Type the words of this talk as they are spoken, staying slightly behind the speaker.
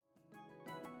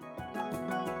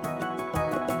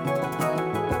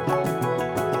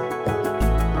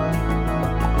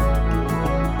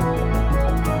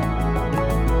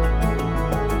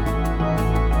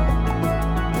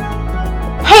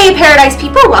Hey Paradise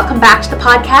people, welcome back to the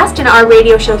podcast and our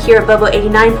radio show here at Bobo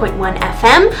 89.1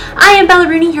 FM. I am Bella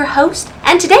Rooney, your host,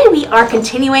 and today we are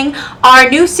continuing our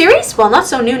new series. Well, not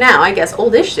so new now, I guess,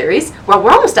 oldish series. Well,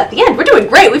 we're almost at the end. We're doing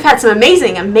great. We've had some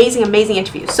amazing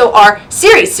interviews. So our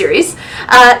series,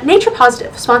 Nature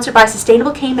Positive, sponsored by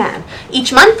Sustainable Cayman.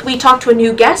 Each month we talk to a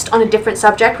new guest on a different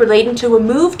subject relating to a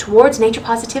move towards nature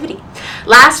positivity.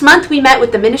 Last month we met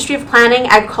with the Ministry of Planning,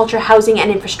 Agriculture, Housing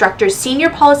and Infrastructure's Senior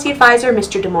Policy Advisor,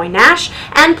 Mr. Demoy Nash,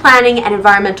 and Planning and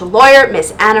Environmental Lawyer,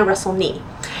 Miss Anna Russell-Nee,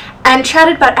 and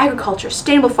chatted about agriculture,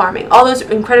 sustainable farming, all those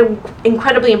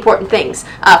incredibly important things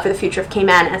for the future of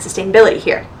Cayman and sustainability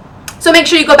here. So make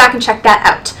sure you go back and check that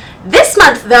out. This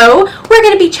month, though, we're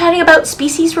going to be chatting about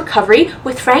species recovery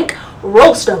with Frank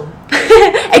Roulstone,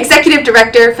 Executive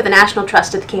Director for the National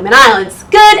Trust of the Cayman Islands.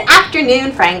 Good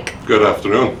afternoon, Frank. Good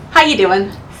afternoon. How you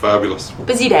doing? Fabulous.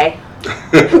 Busy day.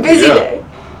 Busy day,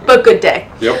 but good day.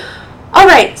 Yep. All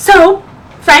right, so,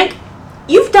 Frank,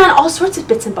 you've done all sorts of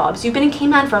bits and bobs. You've been in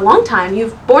Cayman for a long time.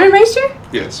 You've born and raised here?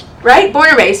 Yes. Right? Born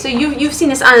and raised. So you've seen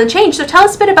this island change. So tell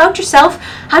us a bit about yourself.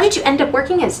 How did you end up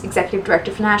working as Executive Director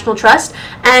for National Trust?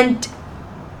 And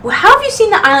how have you seen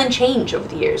the island change over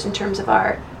the years in terms of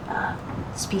our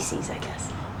species, I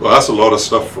guess? Well, that's a lot of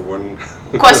stuff for one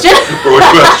question. For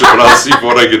one question, but I'll see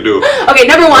what I can do. Okay,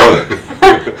 number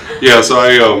one. Yeah, so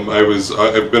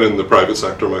I've been in the private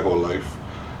sector my whole life,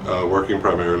 working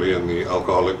primarily in the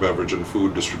alcoholic beverage and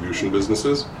food distribution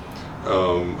businesses.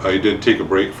 I did take a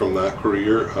break from that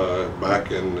career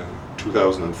back in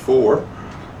 2004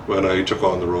 when I took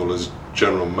on the role as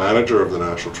General Manager of the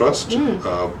National Trust,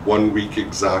 1 week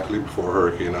exactly before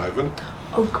Hurricane Ivan.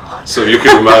 Oh, God. So you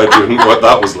can imagine what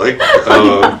that was like.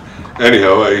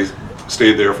 Anyhow, I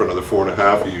stayed there for another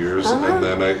 4.5 years, and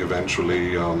then I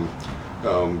eventually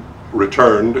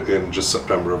returned in just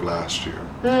September of last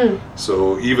year.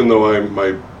 So even though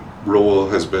my role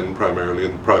has been primarily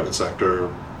in the private sector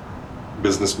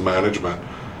business management,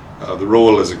 the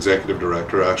role as Executive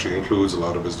Director actually includes a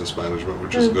lot of business management,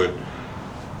 which is good.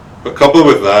 But coupled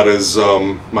with that is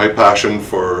my passion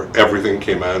for everything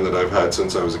Cayman that I've had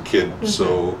since I was a kid.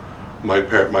 So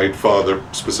my father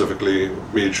specifically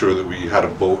made sure that we had a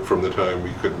boat from the time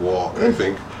we could walk, I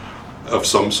think, of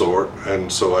some sort.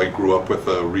 And so I grew up with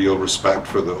a real respect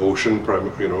for the ocean,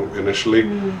 initially.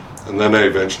 And then I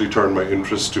eventually turned my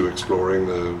interest to exploring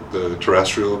the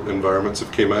terrestrial environments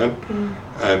of Cayman.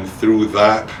 And through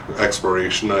that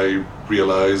exploration, I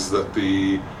realized that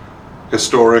the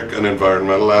historic and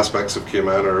environmental aspects of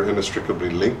Cayman are inextricably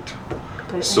linked.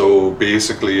 So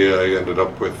basically I ended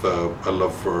up with a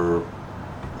love for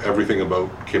everything about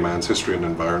Cayman's history and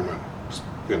environment,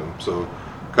 so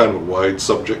kind of a wide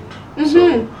subject.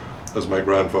 So as my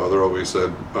grandfather always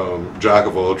said, jack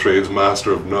of all trades,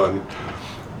 master of none.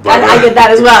 But, I get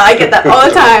that as well. I get that all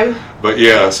the time. But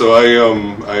yeah, so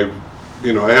I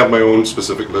have my own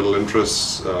specific little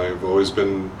interests. I've always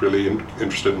been really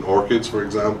interested in orchids, for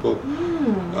example.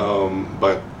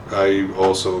 But I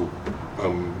also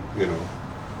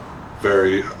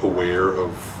very aware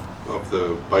of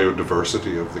the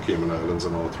biodiversity of the Cayman Islands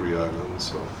and all three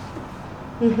islands. So.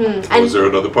 Was there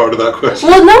another part of that question?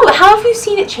 Well, no. How have you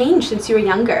seen it change since you were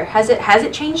younger? Has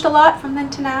it changed a lot from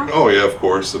then to now? Oh yeah, of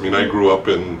course. I mean, I grew up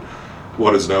in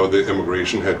what is now the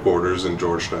immigration headquarters in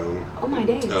Georgetown. Oh my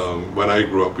days. When I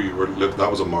grew up,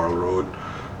 that was a marl road,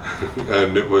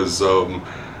 and it was a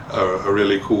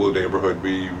really cool neighborhood.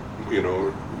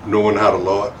 No one had a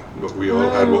lot, but we all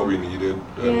had what we needed.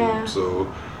 And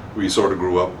so we sort of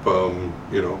grew up,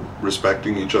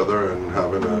 respecting each other and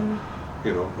having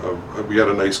we had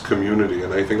a nice community.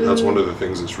 And I think that's one of the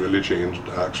things that's really changed,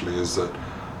 actually, is that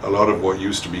a lot of what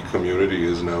used to be community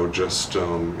is now just,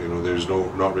 there's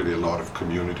not really a lot of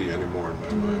community anymore in my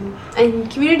mind.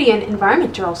 And community and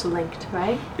environment are also linked,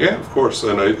 right? Yeah, of course.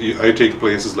 And I take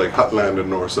places like Hutland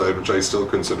and Northside, which I still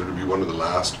consider to be one of the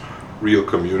last real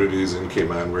communities in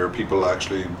Cayman where people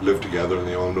actually live together and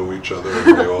they all know each other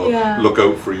and they all look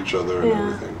out for each other and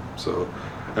everything. So,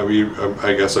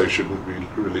 I guess I shouldn't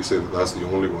really say that that's the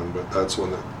only one, but that's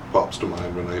one that pops to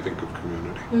mind when I think of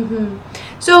community.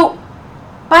 So,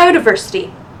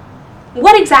 biodiversity.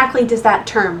 What exactly does that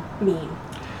term mean?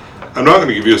 I'm not going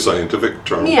to give you a scientific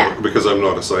term because I'm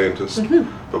not a scientist.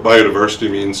 But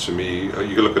biodiversity means to me,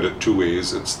 you can look at it two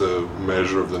ways. It's the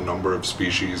measure of the number of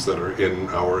species that are in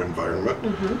our environment.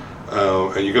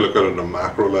 And you can look at it on a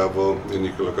macro level, and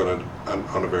you can look at it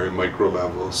on a very micro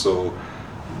level. So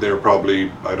there are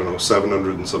probably,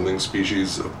 700 and something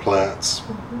species of plants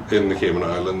in the Cayman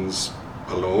Islands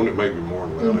alone. It might be more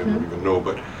than that, I don't even know.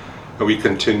 But we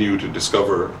continue to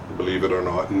discover, believe it or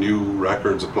not, new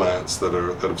records of plants that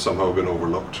have somehow been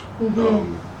overlooked.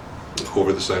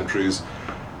 over the centuries.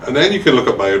 And then you can look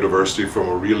at biodiversity from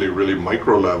a really, really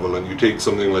micro level, and you take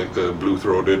something like the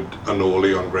blue-throated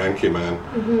anole on Grand Cayman,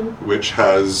 which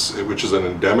is an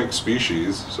endemic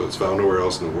species, so it's found nowhere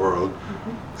else in the world.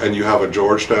 And you have a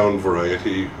Georgetown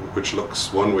variety, which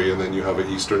looks one way, and then you have an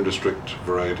Eastern District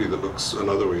variety that looks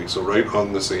another way. So right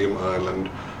on the same island,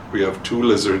 we have two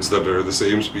lizards that are the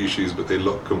same species, but they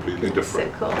look completely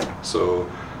different. So cool. So,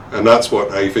 and that's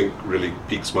what I think really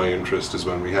piques my interest, is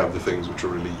when we have the things which are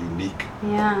really unique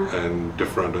and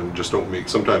different, and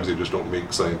sometimes they just don't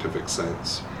make scientific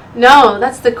sense. No,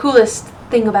 that's the coolest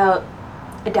thing about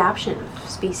adaptation of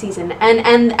species, and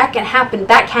that can't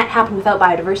happen without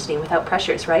biodiversity and without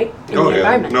pressures, right? In the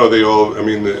environment. No,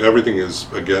 everything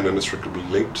is, again, inextricably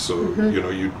linked, so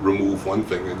you remove one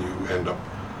thing and you end up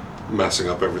messing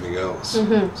up everything else.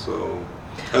 So,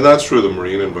 and that's true of the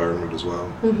marine environment as well.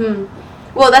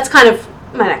 Well, that's kind of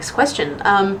my next question.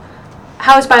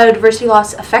 How is biodiversity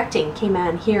loss affecting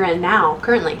Cayman here and now,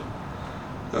 currently?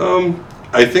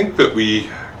 I think that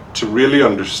to really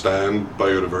understand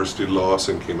biodiversity loss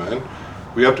in Cayman,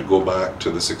 we have to go back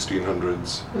to the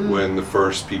 1600s when the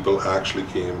first people actually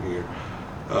came here.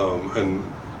 And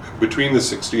between the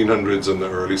 1600s and the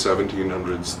early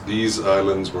 1700s, these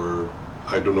islands were,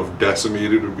 I don't know if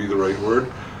decimated would be the right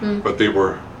word, but they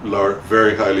were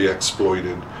very highly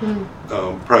exploited,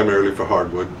 primarily for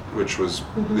hardwood, which was,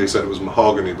 they said it was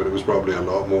mahogany, but it was probably a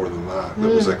lot more than that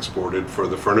was exported for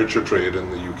the furniture trade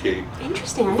in the UK.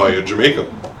 Interesting. Via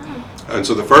Jamaica. And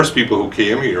so the first people who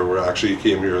came here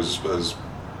came here as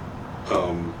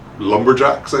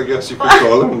lumberjacks, I guess you could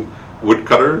call them,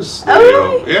 woodcutters.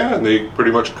 And they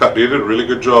pretty much they did a really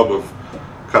good job of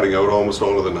cutting out almost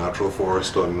all of the natural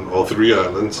forest on all three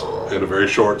islands in a very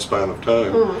short span of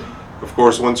time. Of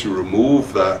course, once you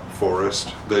remove that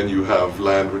forest, then you have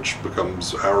land which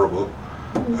becomes arable,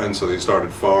 and so they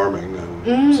started farming. And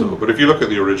but if you look at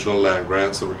the original land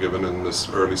grants that were given in this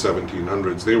early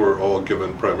 1700s, they were all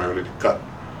given primarily to cut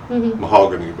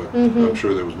mahogany, but I'm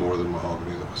sure there was more than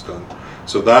mahogany that was done.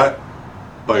 So that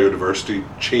biodiversity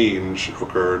change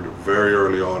occurred very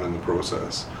early on in the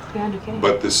process.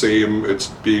 But the same,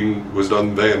 was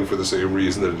done then for the same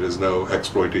reason that it is now,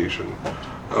 exploitation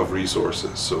of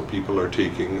resources. So people are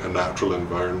taking a natural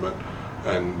environment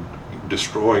and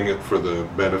destroying it for the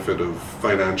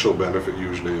financial benefit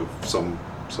usually of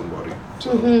somebody.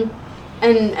 So.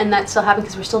 And that's still happening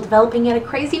because we're still developing at a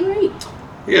crazy rate.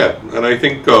 Yeah, and I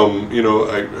think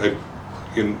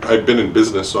I've been in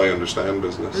business, so I understand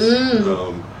business.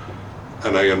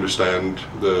 And I understand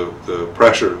the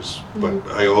pressures, but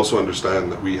I also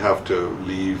understand that we have to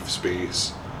leave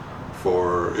space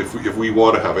for, if we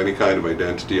want to have any kind of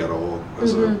identity at all,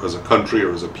 as a country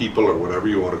or as a people or whatever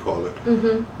you want to call it,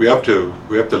 we have to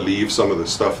leave some of the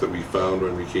stuff that we found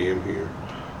when we came here,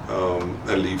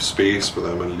 and leave space for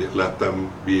them and let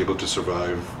them be able to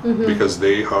survive, because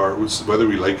they are, whether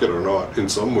we like it or not, in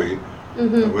some way.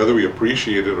 And whether we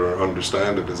appreciate it or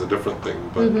understand it is a different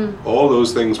thing, but all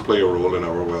those things play a role in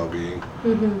our well-being.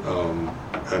 And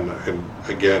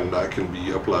again, that can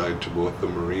be applied to both the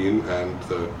marine and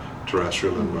the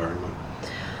terrestrial environment.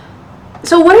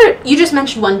 So you just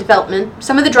mentioned one development,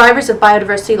 some of the drivers of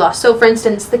biodiversity loss. So for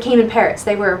instance, the Cayman parrots,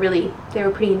 they were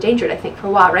pretty endangered, I think, for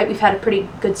a while, right? We've had a pretty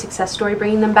good success story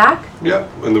bringing them back. Yeah,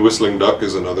 and the whistling duck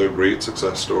is another great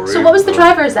success story. So what was the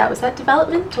driver? Was that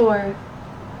development or?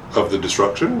 Of the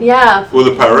destruction? Yeah. Well,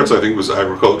 the parrots, I think, was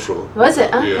agricultural. Was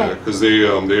it? Okay. Yeah, because they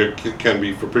can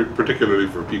be, particularly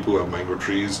for people who have mango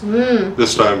trees,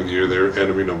 this time of the year, they're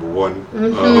enemy number one.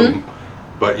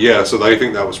 But yeah, so I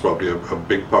think that was probably a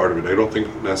big part of it. I don't think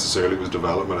necessarily it was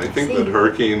development. I think that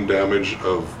hurricane damage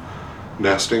of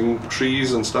nesting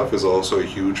trees and stuff is also a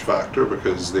huge factor,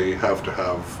 because they have to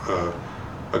have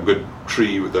a good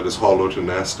tree that is hollow to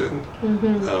nest in.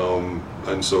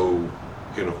 And so,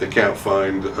 if they can't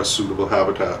find a suitable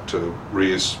habitat to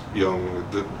raise young,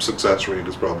 the success rate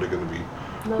is probably going to be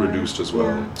reduced as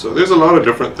well. Yeah. So there's a lot of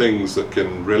different things that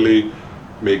can really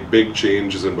make big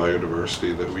changes in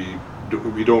biodiversity that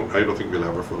I don't think we'll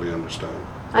ever fully understand.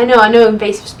 I know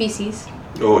invasive species.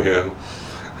 Oh yeah.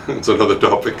 It's another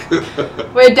topic.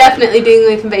 We're definitely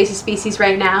dealing with invasive species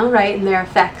right now, right, and their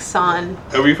effects on...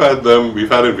 And we've had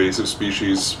invasive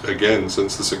species, again,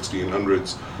 since the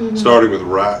 1600s, starting with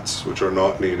rats, which are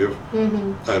not native.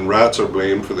 And rats are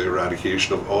blamed for the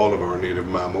eradication of all of our native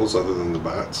mammals, other than the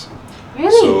bats.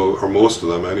 Really? Or most of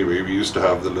them anyway. We used to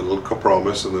have the little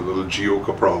copromus and the little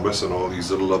geocopromus and all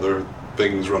these little other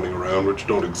things running around which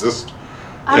don't exist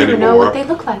I don't know what they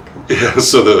look like. Yeah,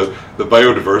 so the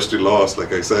biodiversity loss,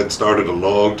 like I said, started a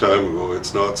long time ago.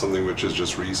 It's not something which is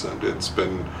just recent. It's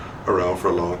been around for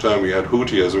a long time. We had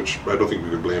hootias, which I don't think we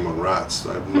could blame on rats.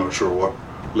 I'm not sure what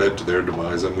led to their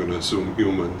demise. I'm going to assume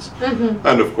humans.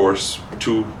 And of course,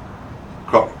 two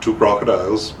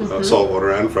crocodiles,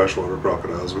 saltwater and freshwater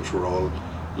crocodiles, which were all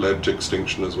led to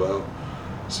extinction as well.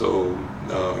 So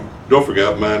don't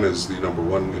forget, man is the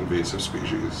 #1 invasive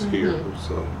species here.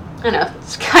 So I know.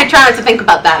 I try not to think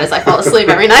about that as I fall asleep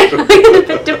every night. I get a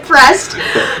bit depressed.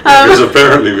 Because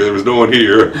apparently there was no one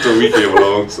here until we came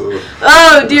along. So.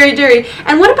 Oh, dearie, dearie.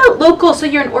 And what about local? So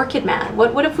you're an orchid man.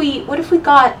 What if we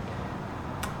got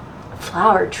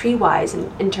flower tree-wise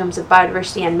in terms of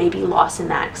biodiversity and maybe loss in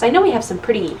that? Because I know we have some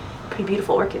pretty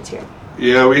beautiful orchids here.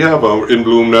 Yeah, we have in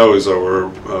bloom now is our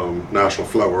national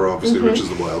flower, obviously, which is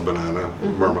the wild banana,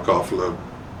 Myrmecophila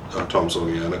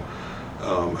thomsoniana.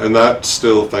 And that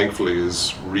still, thankfully,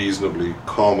 is reasonably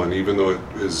common, even though it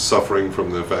is suffering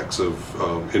from the effects of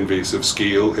invasive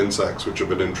scale insects, which have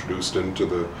been introduced into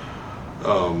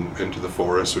the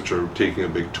forests, which are taking a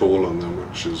big toll on them,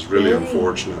 which is really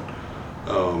unfortunate.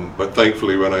 But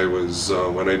thankfully, when I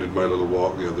did my little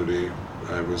walk the other day,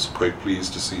 I was quite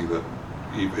pleased to see that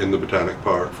in the Botanic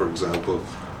Park, for example,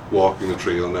 walking the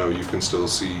trail now, you can still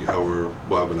see our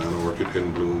wild banana orchid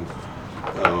in bloom.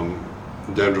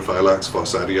 Dendrophylax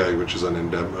fawcettii, which is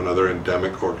another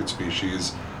endemic orchid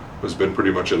species, has been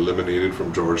pretty much eliminated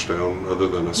from Georgetown, other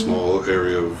than a small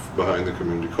area behind the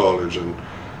community college.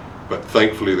 But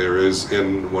thankfully, there is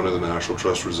in one of the National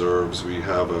Trust reserves, we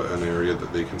have an area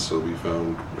that they can still be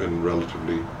found in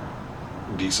relatively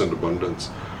decent abundance.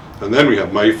 And then we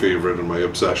have my favorite, and my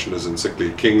obsession is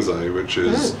Encyclia kingsii, which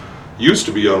is used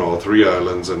to be on all 3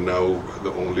 islands, and now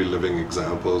the only living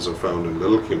examples are found in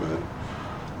Little Cayman.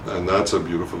 And that's a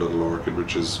beautiful little orchid,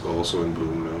 which is also in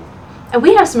bloom now. And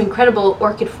we have some incredible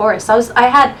orchid forests.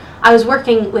 I was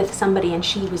working with somebody, and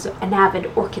she was an avid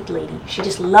orchid lady. She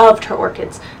just loved her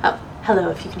orchids. Oh, hello,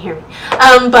 if you can hear me.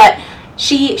 But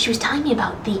she was telling me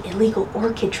about the illegal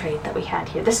orchid trade that we had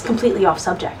here. This is completely off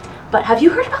subject, but have you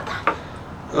heard about that?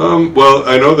 Well,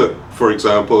 I know that, for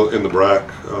example, in the BRAC,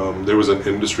 there was an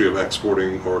industry of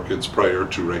exporting orchids prior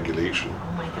to regulation.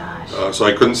 Oh my gosh. So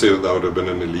I couldn't say that would have been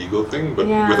an illegal thing, but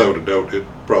without a doubt, it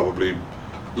probably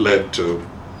led to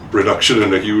reduction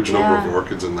in a huge number of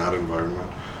orchids in that environment.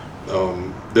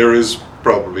 There is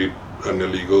probably an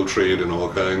illegal trade in all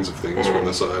kinds of things from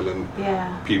this island.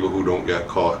 People who don't get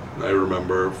caught. I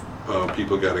remember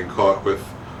people getting caught with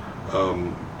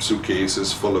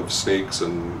suitcases full of snakes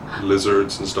and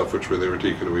lizards and stuff, which they were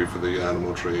taken away for the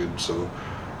animal trade. So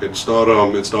it's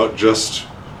not just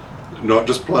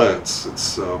plants.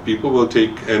 It's people will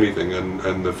take anything,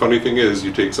 and the funny thing is,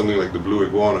 you take something like the blue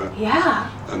iguana,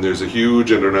 and there's a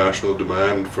huge international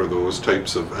demand for those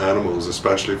types of animals,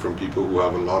 especially from people who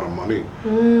have a lot of money,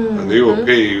 and they will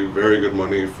pay very good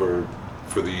money for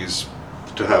these,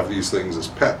 to have these things as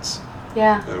pets.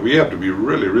 We have to be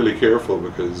really, really careful,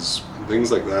 because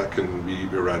things like that can be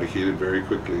eradicated very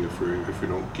quickly if we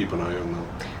don't keep an eye on them.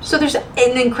 So there's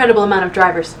an incredible amount of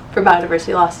drivers for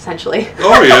biodiversity loss, essentially.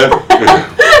 Oh yeah,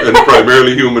 and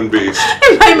primarily human-based.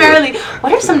 Primarily.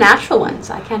 What are some natural ones?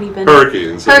 I can't even.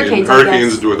 Hurricanes.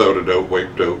 Hurricanes, without a doubt,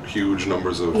 wiped out huge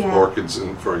numbers of orchids,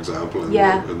 for example, in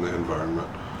the environment.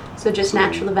 So just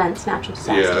natural events, natural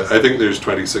disasters. Yeah, I think there's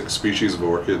 26 species of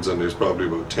orchids, and there's probably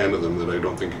about 10 of them that I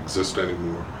don't think exist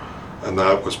anymore. And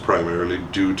that was primarily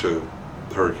due to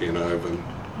Hurricane Ivan.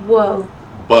 Whoa.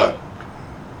 But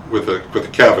with a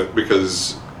caveat,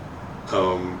 because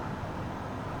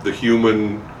the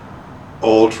human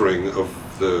altering of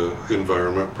the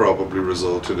environment probably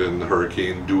resulted in the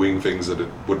hurricane doing things that it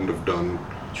wouldn't have done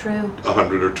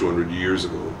 100 or 200 years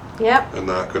ago. Yep. And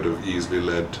that could have easily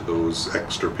led to those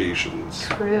extirpations.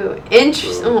 True.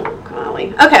 Interesting. Oh,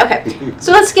 golly. Okay.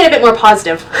 So let's get a bit more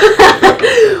positive.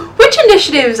 Which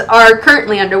initiatives are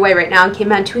currently underway right now in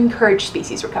Cayman to encourage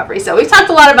species recovery? So we've talked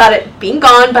a lot about it being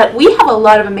gone, but we have a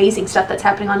lot of amazing stuff that's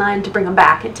happening online to bring them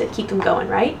back and to keep them going,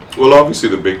 right? Well, obviously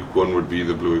the big one would be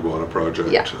the Blue Iguana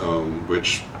Project,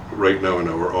 which right now in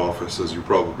our office, as you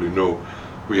probably know,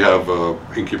 we have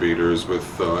incubators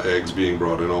with eggs being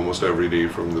brought in almost every day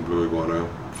from the Blue Iguana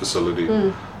facility,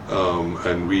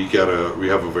 and we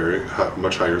have a very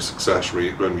much higher success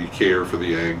rate when we care for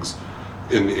the eggs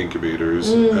in the incubators,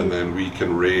 and then we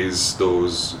can raise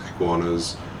those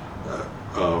iguanas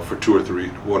for 2 or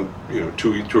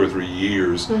 3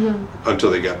 years until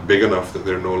they get big enough that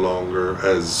they're no longer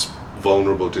as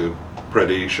vulnerable to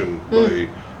predation by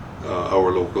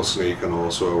our local snake and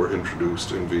also our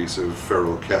introduced invasive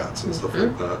feral cats and stuff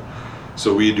like that.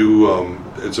 So we do,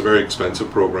 it's a very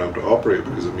expensive program to operate,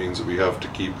 because it means that we have to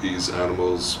keep these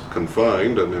animals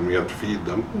confined, and then we have to feed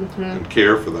them and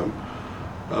care for them.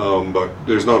 But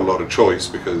there's not a lot of choice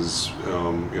because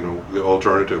the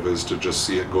alternative is to just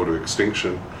see it go to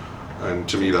extinction, and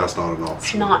to me that's not an option.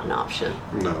 It's not an option.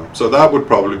 No. So that would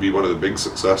probably be one of the big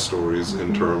success stories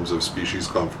in terms of species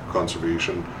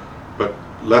conservation. But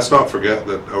let's not forget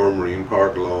that our marine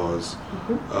park laws,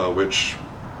 which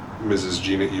Mrs.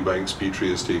 Gina Ebanks Petrie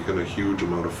has taken a huge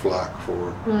amount of flack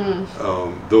for,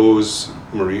 those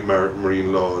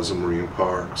marine laws and marine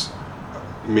parks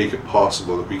make it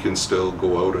possible that we can still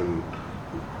go out and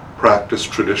practice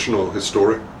traditional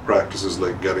historic practices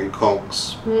like getting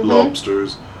conchs,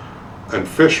 lobsters, and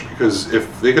fish, because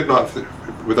if they had not,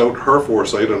 without her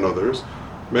foresight and others,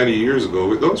 many years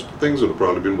ago, those things would have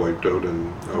probably been wiped out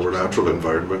in our natural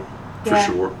environment, for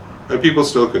sure. And people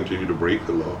still continue to break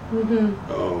the law.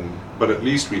 But at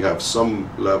least we have some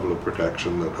level of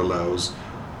protection that allows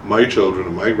my children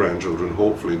and my grandchildren,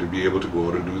 hopefully, to be able to go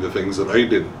out and do the things that I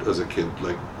did as a kid,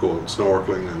 like go out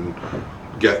snorkeling and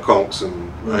get conchs,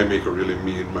 and I make a really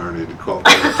mean marinated conch.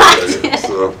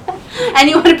 So. And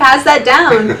you want to pass that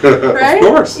down, right? Of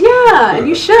course. Yeah, and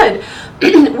you should.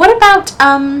 What about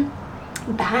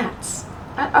bats?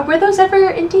 Were those ever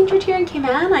endangered here in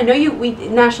Cayman? I know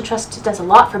National Trust does a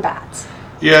lot for bats.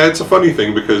 Yeah, it's a funny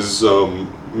thing because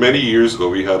many years ago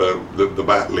we had the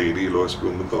bat lady, Lois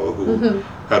Blumenthal, who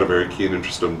had a very keen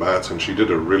interest in bats, and she did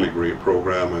a really great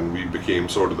program, and we became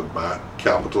sort of the bat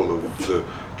capital of the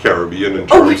Caribbean in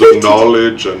terms of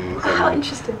knowledge and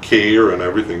care and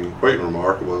everything. Quite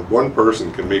remarkable. One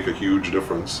person can make a huge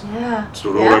difference. Yeah.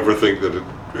 So don't ever think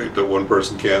that one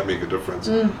person can't make a difference.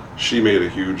 She made a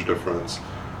huge difference.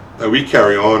 And we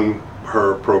carry on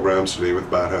her programs today with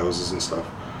bat houses and stuff.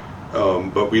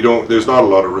 But there's not a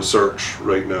lot of research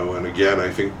right now, and again, I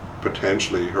think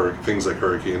potentially things like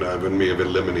Hurricane Ivan may have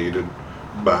eliminated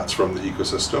bats from the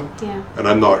ecosystem. Yeah. And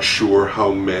I'm not sure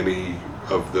how many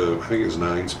of I think it's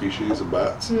 9 species of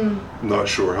bats. I'm not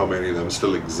sure how many of them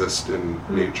still exist in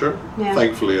nature. Yeah.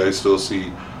 Thankfully, I still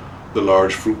see the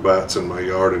large fruit bats in my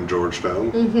yard in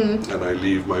Georgetown, and I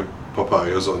leave my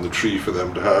papayas on the tree for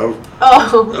them to have.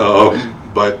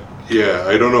 But yeah,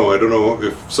 I don't know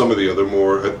if some of the other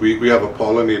more, we have a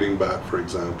pollinating bat, for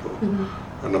example,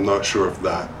 and I'm not sure if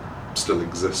that still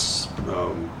exists.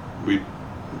 We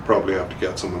probably have to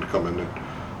get someone to come in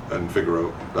and figure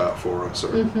out that for us,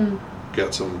 or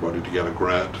get somebody to get a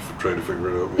grant to try to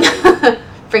figure it out.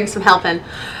 Bring some help in.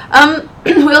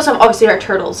 We also have obviously our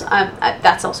turtles.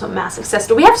 That's also a massive success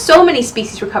story. We have so many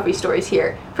species recovery stories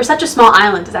here. For such a small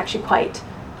island, it's actually quite.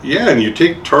 Yeah, and you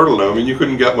take turtle now. I mean, you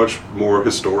couldn't get much more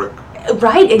historic.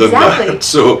 Right, exactly. Than that.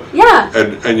 So yeah,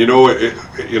 and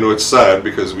it's sad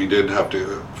because we did have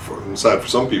to. Sad for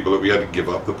some people that we had to give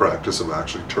up the practice of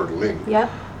actually turtling. Yeah.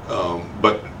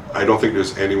 But I don't think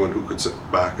there's anyone who could sit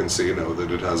back and say now that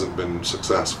it hasn't been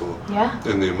successful. Yeah.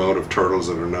 In the amount of turtles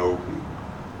that are now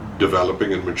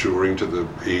developing and maturing to the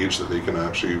age that they can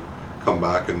actually come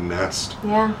back and nest.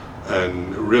 Yeah.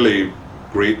 And really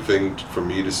great thing for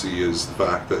me to see is the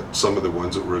fact that some of the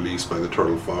ones that were released by the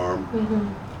turtle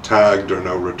farm tagged are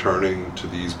now returning to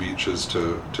these beaches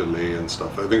to lay and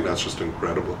stuff. I think that's just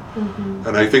incredible.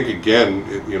 And I think again,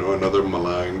 another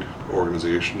maligned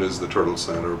organization is the Turtle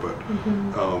Center, but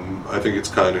I think it's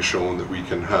kind of shown that we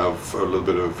can have a little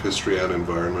bit of history and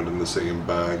environment in the same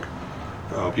bag.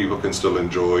 People can still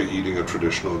enjoy eating a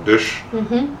traditional dish,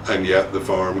 and yet the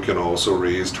farm can also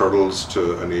raise turtles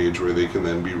to an age where they can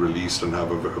then be released and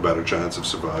have a better chance of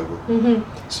survival.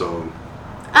 So,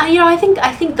 I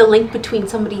think the link between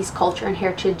somebody's culture and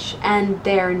heritage and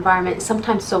their environment is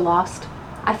sometimes so lost.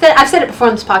 I've said it before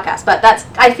on this podcast, but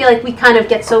I feel like we kind of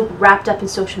get so wrapped up in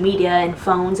social media and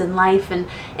phones and life and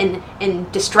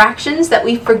in distractions that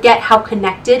we forget how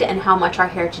connected and how much our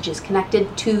heritage is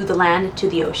connected to the land and to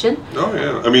the ocean. Oh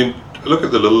yeah, I mean, look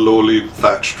at the little lowleaf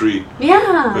thatch tree.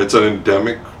 Yeah. It's an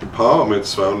endemic palm.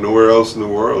 It's found nowhere else in the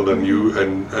world, and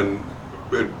and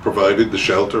it provided the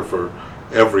shelter for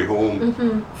every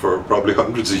home for probably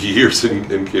hundreds of years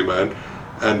in Cayman.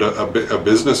 And a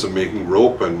business of making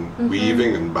rope and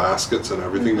weaving and baskets and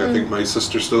everything. I think my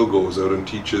sister still goes out and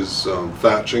teaches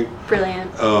thatching.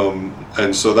 Brilliant.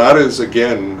 And so that is,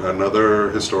 again, another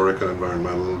historic and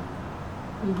environmental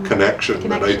connection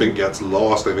that I think gets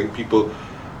lost. I think people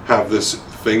have this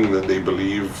thing that they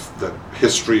believe that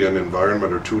history and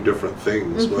environment are two different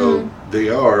things. Well, they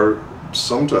are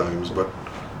sometimes, but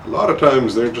a lot of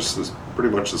times they're just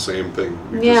pretty much the same thing.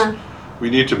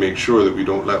 We need to make sure that we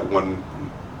don't let one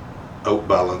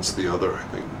outbalance the other, I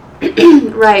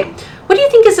think. Right. What do you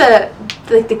think is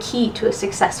the key to a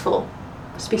successful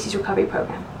species recovery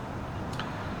program?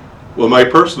 Well, my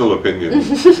personal opinion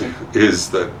is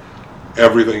that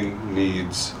everything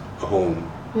needs a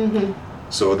home.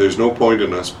 So there's no point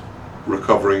in us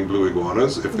recovering blue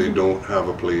iguanas if they don't have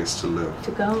a place to live.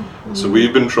 To go. Mm-hmm. So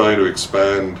we've been trying to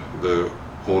expand the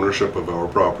ownership of our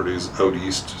properties out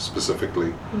east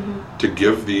specifically to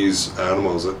give these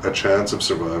animals a chance of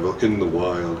survival in the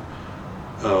wild.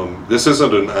 This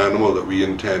isn't an animal that we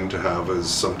intend to have as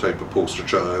some type of poster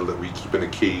child that we keep in a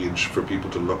cage for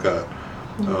people to look at.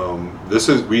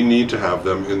 We need to have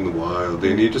them in the wild.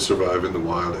 They need to survive in the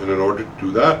wild, and in order to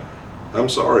do that, I'm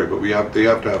sorry, but they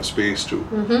have to have space too.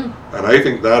 And I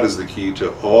think that is the key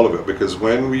to all of it, because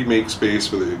when we make space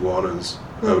for the iguanas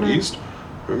out east,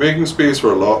 we're making space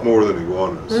for a lot more than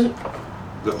iguanas.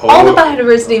 All the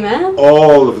biodiversity, man.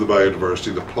 All of the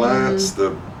biodiversity, the plants,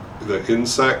 the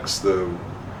insects, the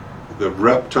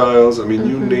reptiles. I mean,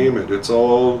 you name it. It's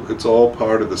all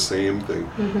part of the same thing.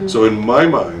 So in my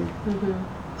mind,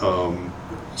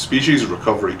 species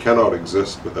recovery cannot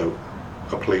exist without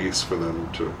a place for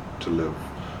them to live.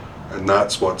 And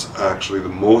that's what's actually the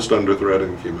most under threat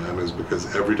in Cayman, is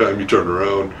because every time you turn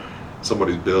around,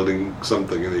 somebody's building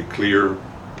something and they clear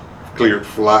it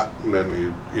flat, and then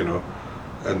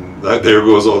and there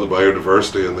goes all the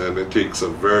biodiversity, and then it takes a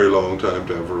very long time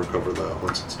to ever recover that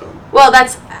once it's done. Well,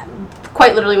 that's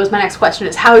quite literally was my next question,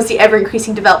 is how is the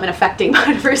ever-increasing development affecting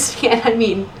biodiversity? And I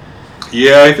mean...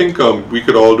 Yeah, I think we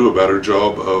could all do a better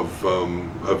job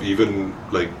of even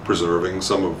like preserving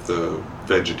some of the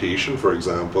vegetation, for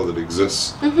example, that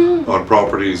exists on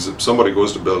properties. If somebody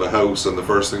goes to build a house, and the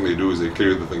first thing they do is they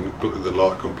clear the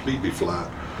lot completely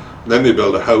flat. Then they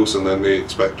build a house, and then they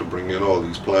expect to bring in all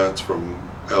these plants from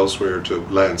elsewhere to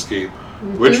landscape,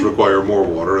 which require more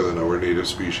water than our native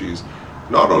species.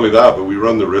 Not only that, but we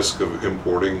run the risk of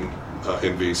importing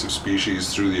invasive species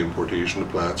through the importation of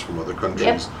plants from other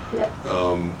countries.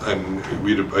 And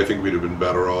I think we'd have been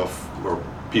better off, or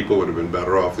people would have been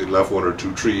better off, they left one or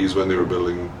two trees when they were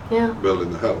building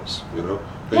the house, Then you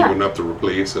wouldn't have to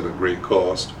replace it at great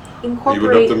cost. You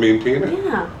wouldn't have to maintain it.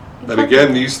 And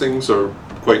again, these things are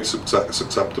quite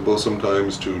susceptible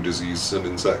sometimes to disease and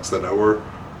insects that our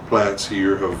plants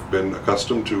here have been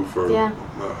accustomed to for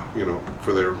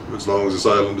as long as this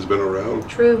island has been around.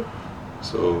 True.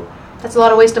 So that's a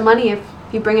lot of waste of money if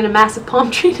you bring in a massive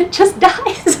palm tree and it just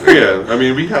dies. Yeah, I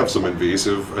mean, we have some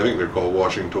invasive, I think they're called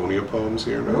Washingtonia palms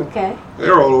here now. Okay.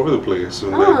 They're all over the place,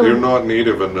 and they're not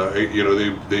native, and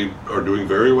they are doing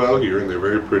very well here, and they're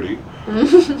very pretty.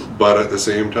 But at the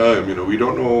same time, we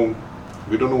don't know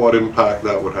what impact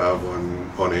that would have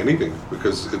on anything,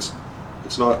 because it's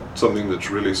not something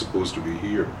that's really supposed to be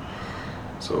here.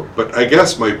 So, but I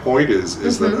guess my point is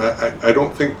that I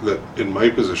don't think that in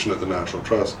my position at the National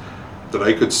Trust that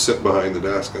I could sit behind the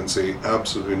desk and say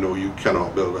absolutely no, you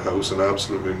cannot build a house, and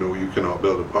absolutely no, you cannot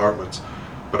build apartments.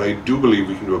 But I do believe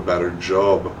we can do a better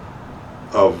job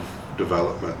of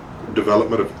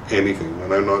development of anything,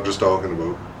 and I'm not just talking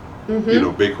about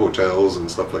big hotels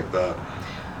and stuff like that.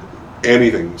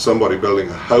 Anything, somebody building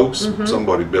a house,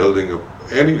 somebody building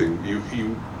anything,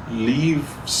 you leave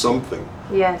something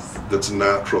that's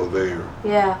natural there.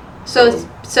 Yeah. So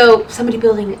somebody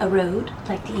building a road,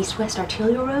 like the East-West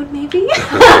Arterial Road, maybe?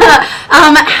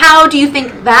 How do you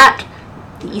think that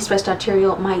the East-West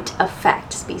Arterial might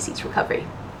affect species recovery?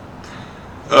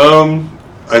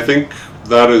 I think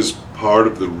that is part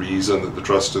of the reason that the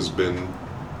Trust has been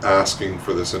asking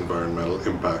for this environmental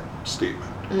impact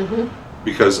statement.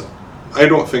 Because I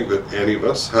don't think that any of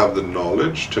us have the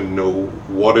knowledge to know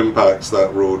what impacts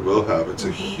that road will have. It's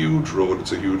a huge road,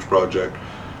 it's a huge project.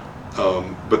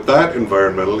 But that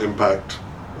environmental impact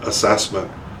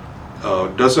assessment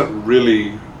doesn't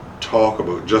really talk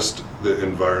about just the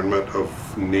environment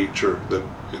of nature that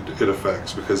it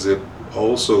affects, because it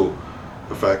also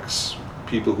affects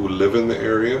people who live in the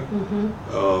area,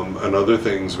 and other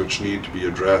things which need to be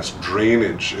addressed.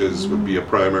 Drainage would be a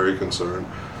primary concern.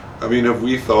 I mean, have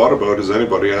we thought about, has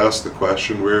anybody asked the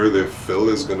question where the fill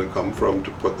is going to come from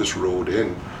to put this road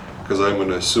in? Because I'm going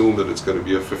to assume that it's going to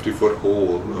be a 50-foot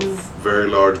hole of very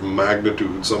large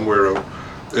magnitude somewhere out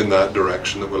in that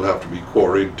direction that will have to be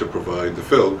quarried to provide the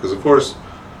fill. Because of course,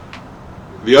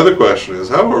 the other question is,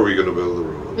 how are we going to build the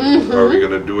road? Are we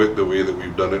going to do it the way that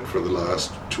we've done it for the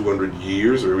last 200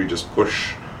 years, or we just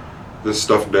push this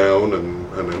stuff down and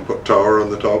then put tar on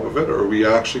the top of it? Or are we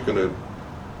actually going to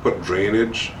put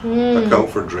drainage, account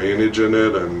for drainage in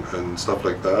it and stuff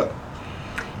like that?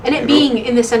 And it being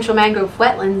in the central mangrove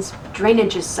wetlands,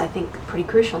 drainage is, I think, pretty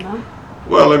crucial, no?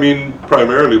 Well, I mean,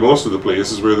 primarily most of the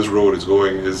places where this road is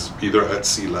going is either at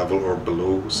sea level or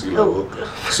below sea level.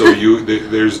 So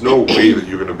there's no way that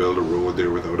you're going to build a road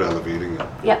there without elevating it.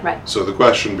 Yeah, right. So the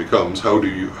question becomes, how do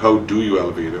you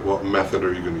elevate it? What method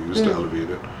are you going to use to elevate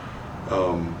it?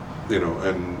 And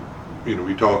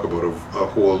we talk about a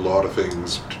whole lot of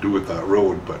things to do with that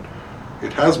road, but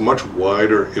it has much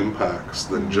wider impacts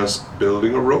than just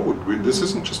building a road. This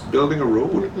isn't just building a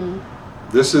road.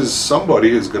 This is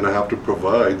somebody is going to have to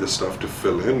provide the stuff to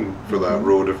fill in for that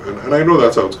road. And I know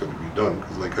that's how it's going to be done,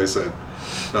 because like I said,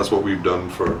 that's what we've done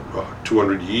for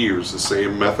 200 years, the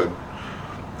same method.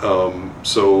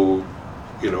 So,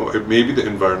 maybe the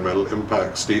environmental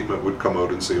impact statement would come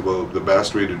out and say, well, the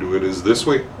best way to do it is this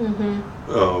way.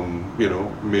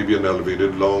 Maybe an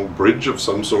elevated long bridge of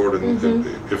some sort, and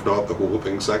if not the whole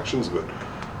thing, sections of it.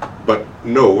 But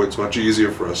no, it's much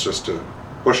easier for us just to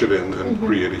push it in and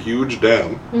create a huge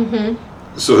dam,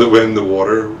 so that when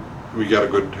we get a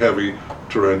good heavy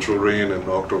torrential rain in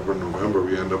October and November,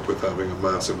 we end up with having a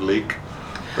massive lake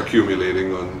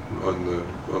accumulating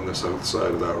on the south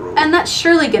side of that road. And that's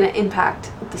surely going to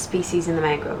impact the species in the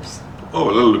mangroves. Oh,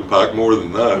 it'll impact more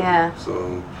than that. Yeah.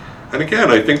 So, and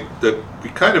again, I think that we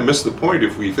kind of miss the point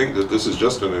if we think that this is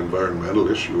just an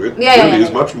environmental issue. It really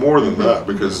is much more than that,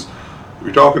 because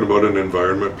we're talking about an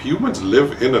environment. Humans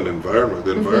live in an environment.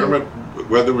 The environment,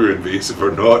 whether we're invasive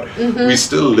or not, we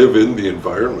still live in the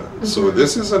environment. So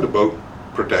this isn't about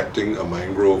protecting a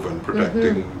mangrove and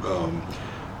protecting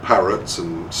parrots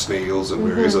and snails and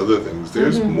various other things.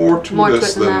 There's more to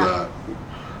this than that.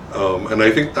 And I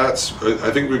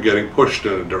think we're getting pushed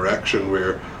in a direction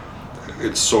where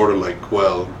it's sort of like,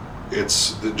 well,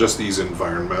 it's just these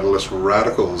environmentalist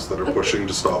radicals that are pushing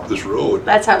to stop this road.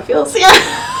 That's how it feels. Yeah,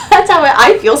 that's how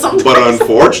I feel sometimes. But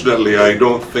unfortunately, I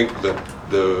don't think that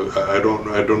I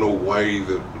don't know why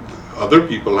the other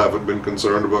people haven't been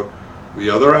concerned about the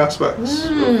other aspects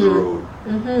of the road.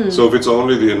 So if it's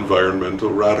only the environmental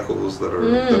radicals that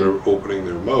are opening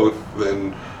their mouth,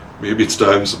 then maybe it's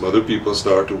time some other people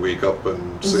start to wake up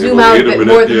and say, zoom well, out wait a a bit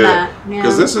minute, more than that.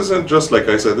 Because this isn't just, like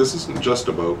I said, this isn't just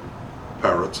about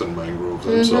parrots and mangroves.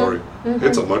 I'm sorry.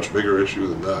 It's a much bigger issue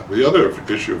than that. The other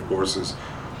issue, of course, is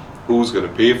who's going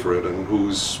to pay for it, and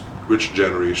which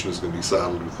generation is going to be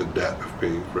saddled with the debt of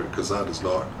paying for it, because that is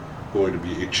not going to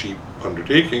be a cheap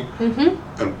undertaking.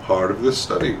 And part of this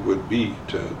study would be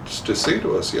to say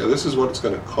to us, this is what it's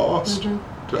going to cost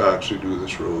to actually do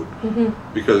this road.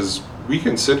 Because we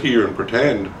can sit here and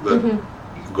pretend that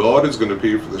God is going to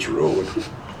pay for this road,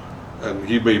 and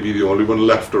he may be the only one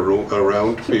left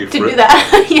around to pay for it. To do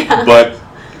that, But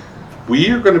we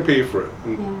are going to pay for it.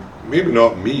 Maybe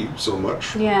not me so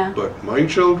much, but my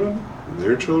children,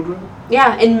 their children.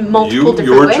 Yeah, in multiple different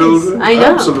your ways. Children, I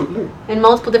know. Absolutely. In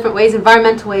multiple different ways,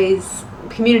 environmental ways,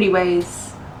 community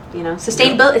ways,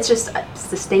 sustainability. It's just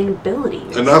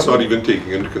sustainability. And that's not even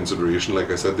taking into consideration, like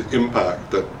I said, the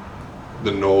impact that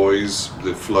the noise,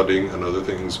 the flooding, and other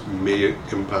things may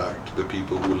impact the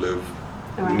people who live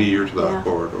near to that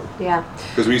corridor. Yeah.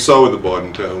 Because we saw with the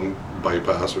Bodentown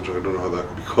bypass, which I don't know how that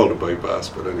could be called a bypass,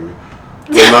 but anyway,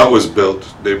 when that was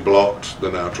built, they blocked the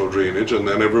natural drainage, and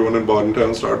then everyone in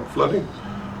Bodentown started flooding.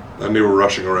 And they were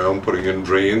rushing around putting in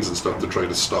drains and stuff to try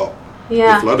to stop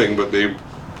the flooding, but they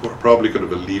probably could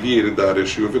have alleviated that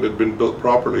issue if it had been built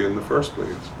properly in the first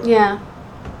place. But anyway.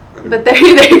 But there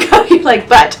you go. You're like,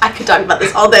 but I could talk about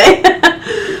this all day.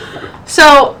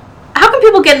 So, how can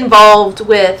people get involved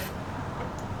with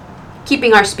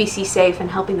keeping our species safe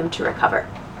and helping them to recover?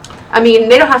 I mean,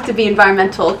 they don't have to be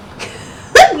environmental,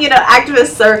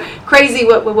 activists or crazy.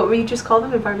 What would you just call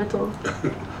them? Environmental.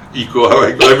 Eco.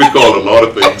 I've been called a lot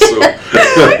of things, so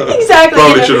exactly.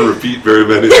 Probably shouldn't repeat very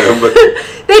many of them, but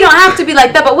they don't have to be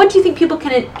like that. But what do you think people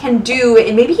can do,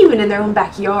 and maybe even in their own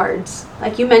backyards?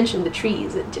 Like you mentioned, the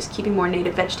trees and just keeping more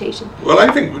native vegetation. Well,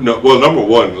 I think number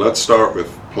one, let's start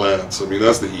with plants. I mean,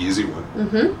 that's the easy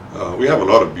one. We have a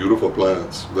lot of beautiful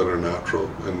plants that are natural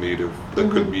and native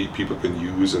that people can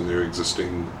use in their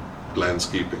existing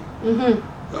landscaping.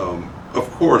 Of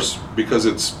course, because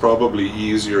it's probably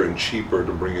easier and cheaper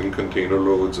to bring in container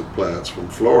loads of plants from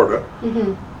Florida,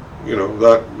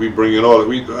 that we bring in all.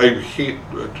 I hate,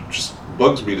 it just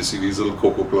bugs me to see these little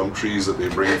cocoa plum trees that they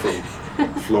bring from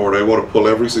Florida. I want to pull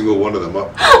every single one of them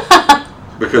up.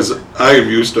 Because I am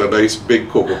used to a nice big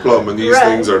cocoa plum, and these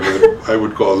things are, I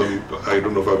would call them, I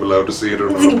don't know if I'm allowed to say it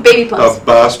or not. Baby plums. A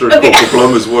bastard cocoa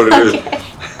plum is what it is,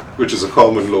 which is a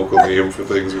common local name for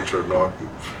things which are not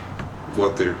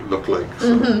what they look like.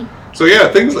 So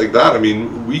things like that. I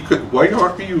mean, why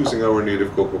aren't we using our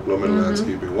native cocoa plum in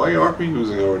landscaping? Why aren't we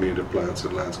using our native plants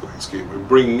in landscaping? We're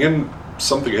bringing in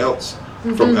something else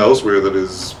from elsewhere that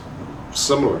is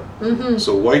similar.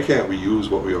 So why can't we use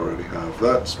what we already have?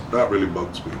 That really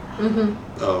bugs me.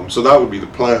 So that would be the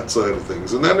plant side of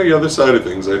things. And then the other side of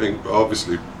things, I think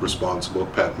obviously responsible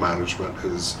pet management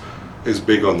is is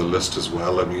big on the list as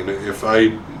well. I mean, if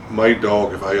I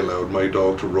allowed my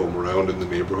dog to roam around in the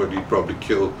neighborhood, he'd probably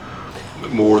kill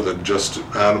more than just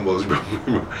animals.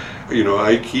 You know,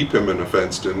 I keep him in a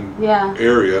fenced-in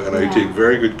area, and I take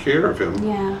very good care of him.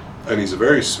 Yeah. And he's a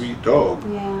very sweet dog.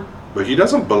 Yeah. But he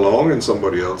doesn't belong in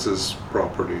somebody else's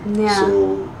property. Yeah.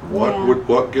 So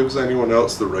what gives anyone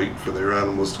else the right for their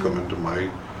animals to come into my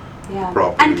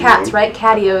property? And cats, right?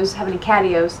 Having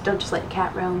catios, don't just let your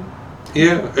cat roam.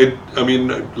 Yeah, I mean,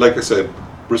 like I said,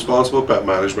 responsible pet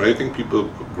management, I think people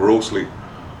grossly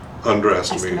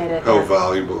underestimate how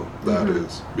valuable that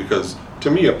is. Because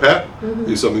to me, a pet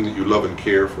is something that you love and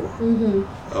care for.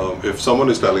 If someone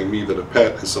is telling me that a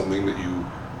pet is something that you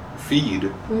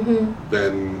feed,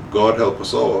 then God help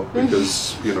us all,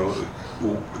 because you know,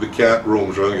 the cat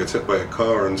roams around and gets hit by a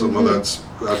car, and somehow that's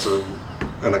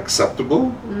an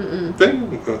acceptable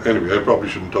thing. Anyway, I probably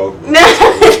shouldn't talk about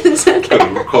this. It's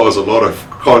going to cause a lot of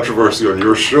controversy on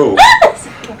your show.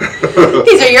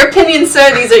 These are your opinions,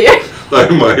 sir. These are your...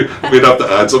 We'd have to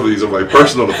add some of these are my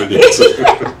personal opinions.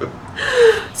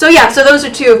 So those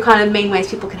are two of kind of main ways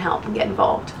people can help and get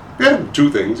involved. Yeah, two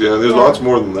things. Yeah, there's lots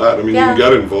more than that. I mean, you can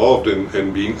get involved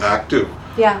in being active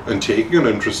and taking an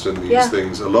interest in these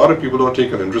things. A lot of people don't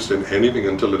take an interest in anything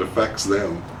until it affects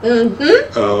them.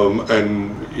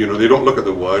 And, you know, they don't look at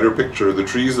the wider picture. The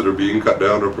trees that are being cut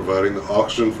down are providing the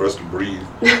oxygen for us to breathe.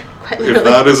 If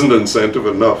that isn't incentive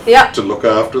enough to look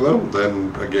after them,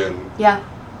 then again,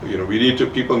 you know,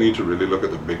 people need to really look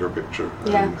at the bigger picture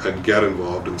and get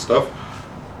involved in stuff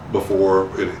before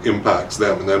it impacts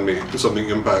them. And then maybe something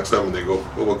impacts them and they go,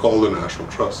 well, we'll call the National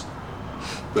Trust.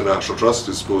 The National Trust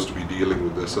is supposed to be dealing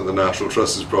with this, and the National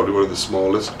Trust is probably one of the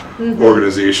smallest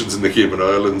organizations in the Cayman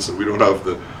Islands, and we don't have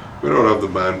the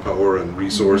manpower and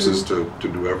resources to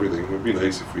do everything. It would be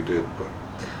nice if we did, but...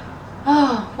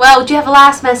 Oh, well, do you have a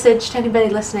last message to anybody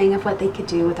listening of what they could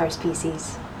do with our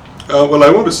species? Well, I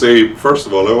want to say, first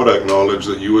of all, I want to acknowledge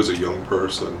that you as a young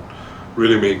person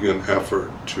really making an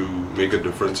effort to make a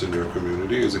difference in your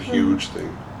community is a huge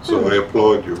thing. So I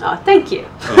applaud you. Oh, thank you.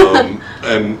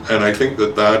 And I think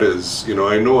that is, you know,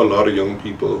 I know a lot of young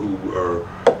people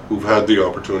who've had the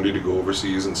opportunity to go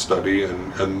overseas and study,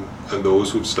 and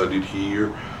those who've studied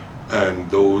here,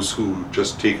 and those who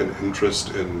just take an interest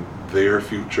in their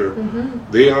future.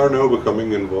 They are now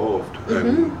becoming involved,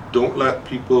 and don't let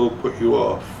people put you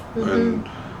off and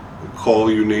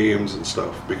call you names and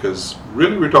stuff, because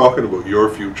really we're talking about your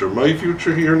future. My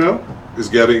future here now is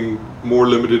getting more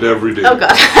limited every day. Oh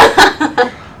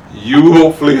God. You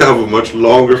hopefully have a much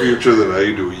longer future than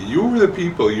I do. You're the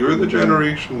people, you're the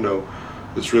generation now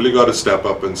that's really got to step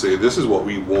up and say, this is what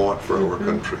we want for our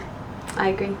country. I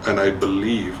agree. And I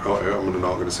believe, I'm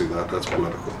not going to say that, that's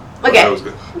political. Okay. That was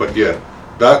good. But yeah,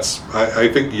 I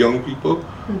think young people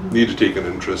need to take an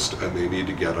interest, and they need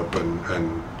to get up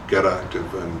and get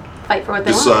active and fight for what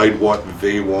they decide what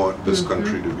they want this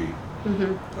country to be.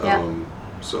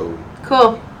 So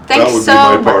cool. Thanks so much.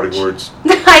 That would be my parting words.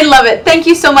 I love it. Thank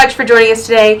you so much for joining us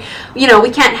today. You know, we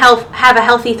can't have a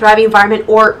healthy, thriving environment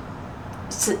or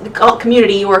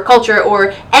community or culture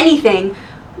or anything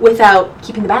without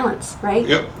keeping the balance, right?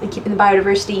 Yep. And keeping the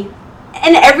biodiversity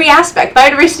in every aspect.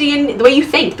 Biodiversity in the way you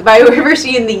think, the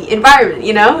biodiversity in the environment,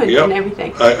 you know, and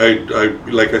everything. I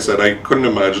like I said, I couldn't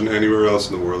imagine anywhere else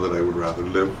in the world that I would rather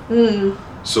live.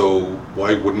 So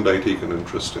why wouldn't I take an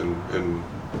interest in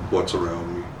what's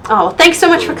around me? Oh, thanks so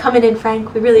much for coming in,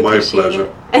 Frank. We really appreciate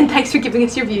it. And thanks for giving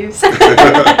us your views. And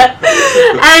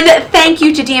thank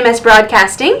you to DMS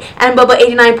Broadcasting and Bobo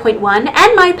 89.1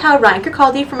 and my pal Ryan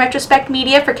Kirkaldy from Retrospect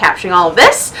Media for capturing all of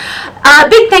this.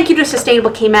 Big thank you to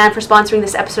Sustainable Cayman for sponsoring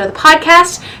this episode of the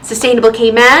podcast. Sustainable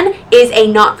Cayman is a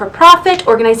not-for-profit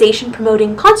organization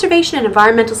promoting conservation and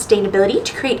environmental sustainability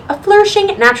to create a flourishing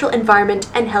natural environment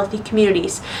and healthy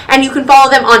communities. And you can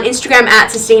follow them on Instagram at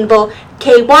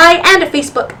SustainableKY and at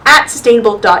Facebook at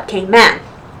sustainable.cayman.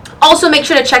 Also, make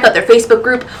sure to check out their Facebook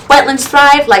group, Wetlands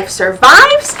Thrive, Life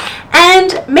Survives,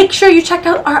 and make sure you check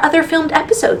out our other filmed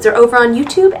episodes. They're over on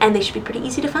YouTube, and they should be pretty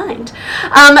easy to find.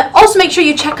 Also, make sure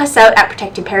you check us out at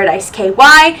Protecting Paradise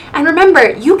KY, and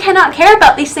remember, you cannot care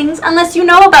about these things unless you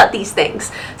know about these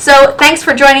things. So, thanks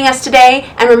for joining us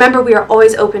today, and remember, we are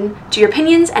always open to your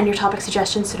opinions and your topic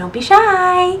suggestions, so don't be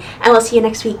shy, and we'll see you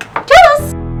next week.